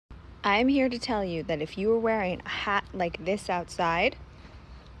I'm here to tell you that if you were wearing a hat like this outside,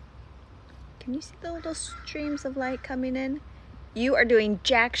 can you see the little streams of light coming in? You are doing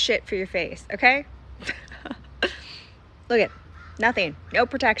jack shit for your face, okay? Look at, nothing, no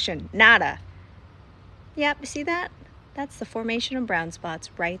protection, nada. Yep, you see that? That's the formation of brown spots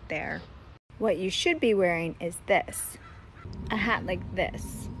right there. What you should be wearing is this, a hat like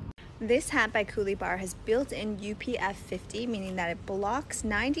this. This hat by Coolie Bar has built-in UPF 50, meaning that it blocks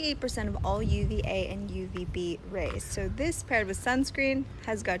 98% of all UVA and UVB rays. So this paired with sunscreen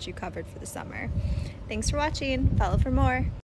has got you covered for the summer. Thanks for watching. Follow for more.